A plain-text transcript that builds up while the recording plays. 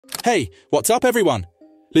Hey, what's up everyone?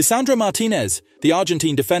 Lisandro Martinez, the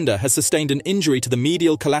Argentine defender, has sustained an injury to the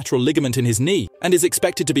medial collateral ligament in his knee and is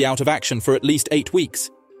expected to be out of action for at least 8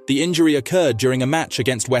 weeks. The injury occurred during a match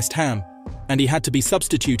against West Ham, and he had to be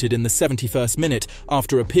substituted in the 71st minute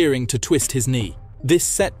after appearing to twist his knee. This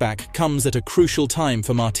setback comes at a crucial time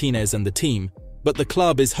for Martinez and the team, but the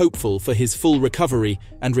club is hopeful for his full recovery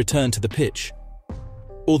and return to the pitch.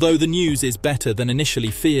 Although the news is better than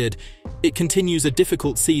initially feared, it continues a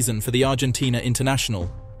difficult season for the Argentina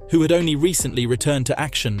international, who had only recently returned to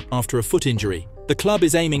action after a foot injury. The club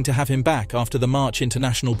is aiming to have him back after the March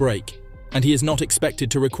international break, and he is not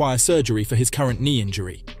expected to require surgery for his current knee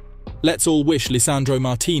injury. Let's all wish Lisandro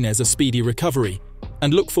Martinez a speedy recovery,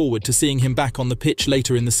 and look forward to seeing him back on the pitch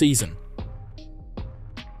later in the season.